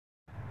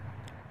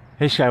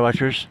Hey,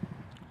 Skywatchers.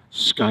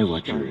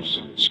 Skywatchers.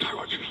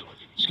 Skywatchers.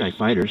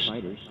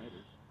 Skyfighters.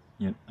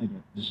 Yep,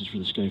 this is for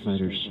the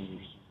Skyfighters.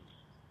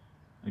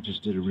 I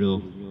just did a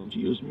real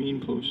Geo's mean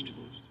post.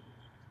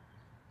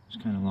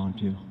 It's kind of long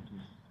too.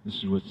 This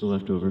is what's the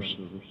leftovers.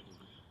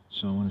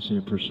 So I want to say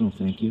a personal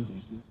thank you.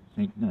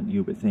 Thank not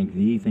you, but thank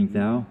thee, thank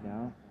thou.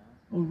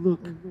 Oh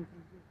look,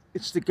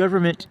 it's the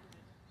government.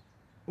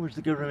 Where's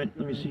the government?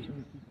 Let me see.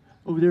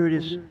 Oh, there it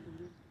is.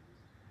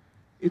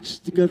 It's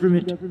the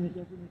government.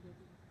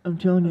 I'm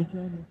telling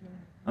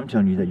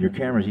you that your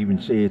cameras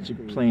even say it's a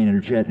plane or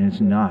a jet, and it's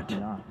not.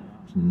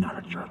 It's not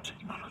a jet.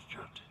 Not a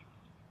jet.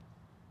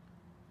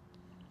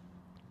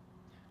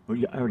 Oh,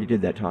 yeah, I already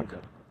did that talk.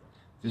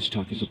 This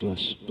talk is a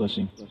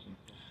blessing.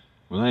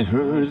 Well, I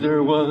heard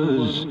there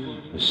was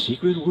a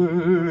secret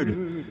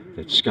word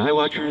that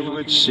Skywatchers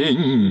would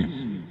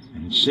sing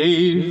and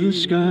save the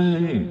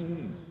sky.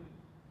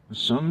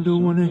 Some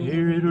don't want to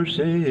hear it or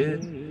say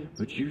it,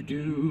 but you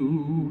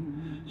do.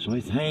 So I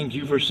thank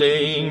you for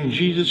saying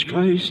Jesus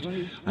Christ.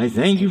 I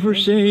thank you for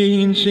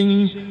saying and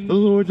singing the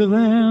Lord the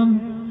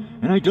Lamb.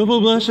 And I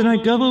double bless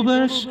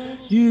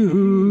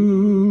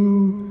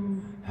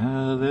you.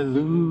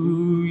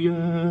 Hallelujah.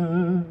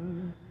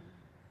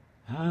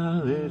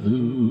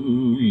 Hallelujah.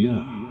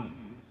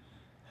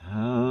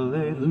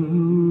 Hallelujah.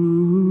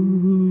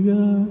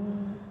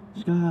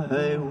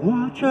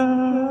 Skywatcher.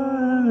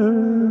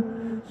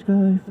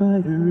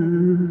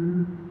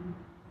 Skyfighter.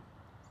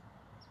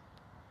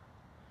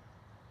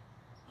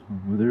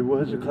 Oh, there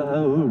was a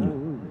cloud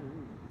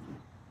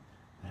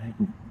that I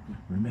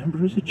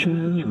remember as a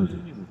child.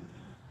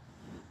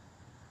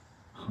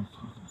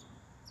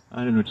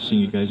 I don't know what to sing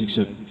you guys,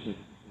 except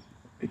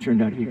it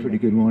turned out to be a pretty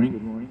good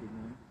warning.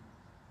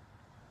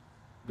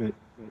 But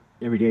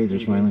every day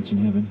there's violence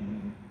in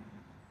heaven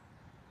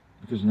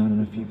because not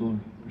enough people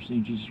are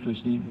saying Jesus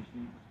Christ's name.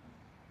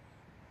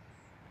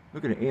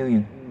 Look at an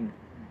alien.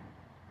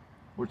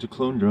 Or it's a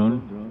clone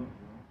drone.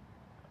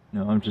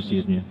 No, I'm just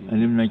using you. I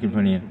didn't make it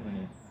fun of you.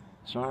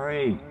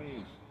 Sorry.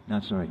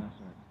 Not sorry.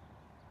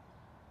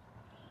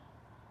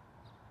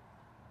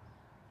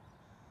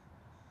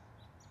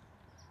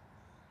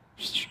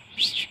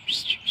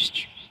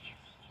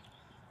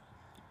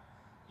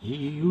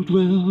 He who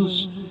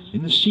dwells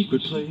in the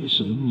secret place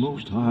of the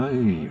Most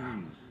High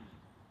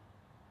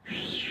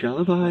shall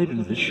abide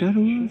under the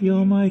shadow of the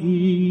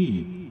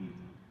Almighty.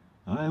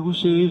 I will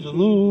save the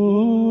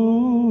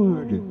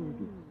Lord.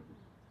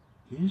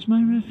 He is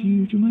my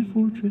refuge and my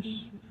fortress.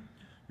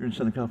 You're in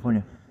Southern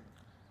California.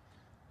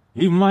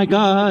 Even my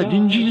God,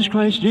 in Jesus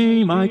Christ's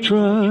name I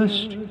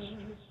trust.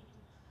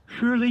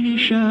 Surely he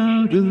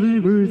shall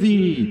deliver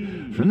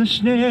thee from the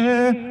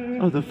snare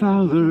of the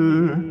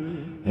fowler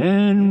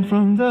and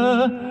from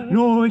the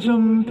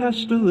noisome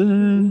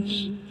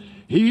pestilence.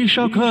 He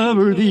shall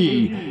cover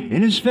thee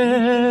in his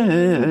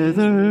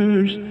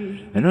feathers,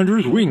 and under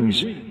his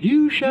wings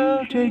you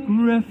shall take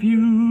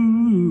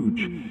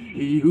refuge.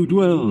 He who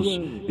dwells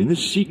in the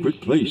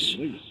secret place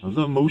of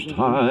the Most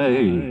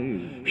High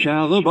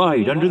shall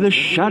abide under the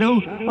shadow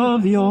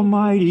of the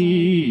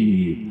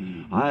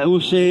Almighty. I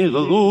will say of the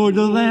Lord,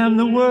 the Lamb,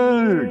 the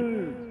Word.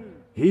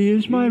 He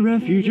is my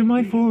refuge and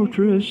my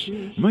fortress,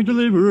 my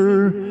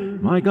deliverer,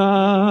 my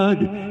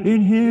God.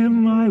 In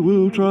him I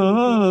will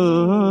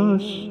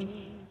trust.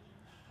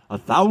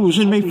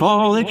 1,000 may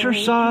fall at your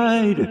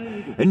side,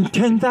 and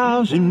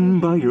 10,000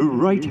 by your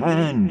right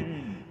hand,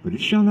 but it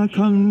shall not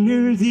come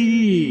near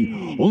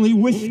thee. Only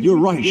with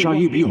your eye shall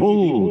you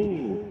behold,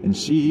 and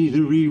see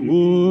the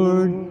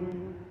reward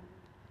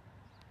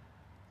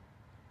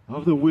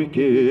of the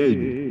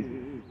wicked.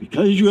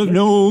 Because you have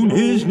known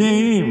his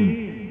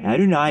name,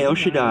 Adonai El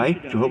Shaddai,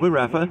 Jehovah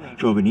Rapha,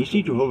 Jehovah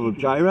Nisi, Jehovah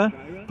Jireh,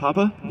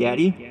 Papa,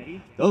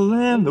 Daddy, the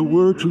Lamb, the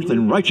Word, truth,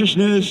 and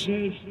righteousness.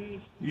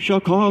 You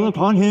shall call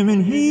upon him,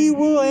 and he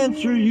will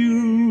answer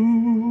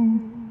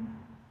you.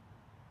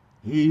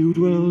 He who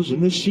dwells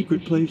in the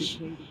secret place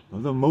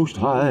of the Most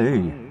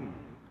High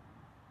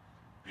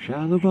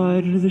shall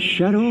abide under the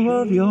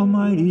shadow of the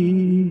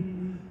Almighty.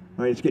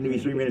 All right, it's getting to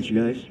be 3 minutes,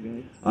 you guys.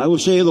 I will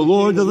say, the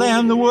Lord, the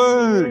Lamb, the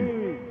Word.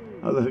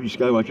 I love you,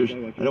 Skywatchers.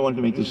 I don't want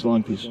to make this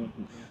long because you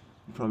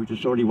probably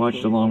just already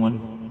watched a long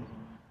one.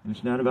 And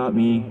it's not about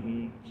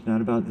me. It's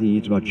not about thee.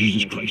 It's about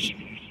Jesus Christ.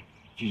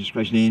 Jesus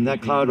Christ's name,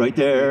 that cloud right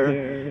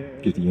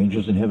there. Give the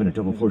angels in heaven a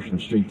double portion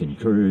of strength and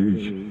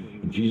courage.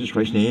 In Jesus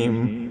Christ's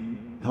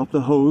name, help the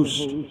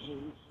host.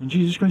 In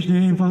Jesus Christ's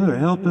name, Father,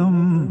 help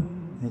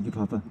them. Thank you,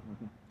 Papa.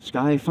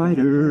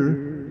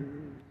 Skyfighter.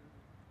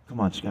 Come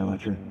on,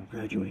 Skywatcher.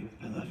 Graduate.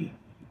 I love you.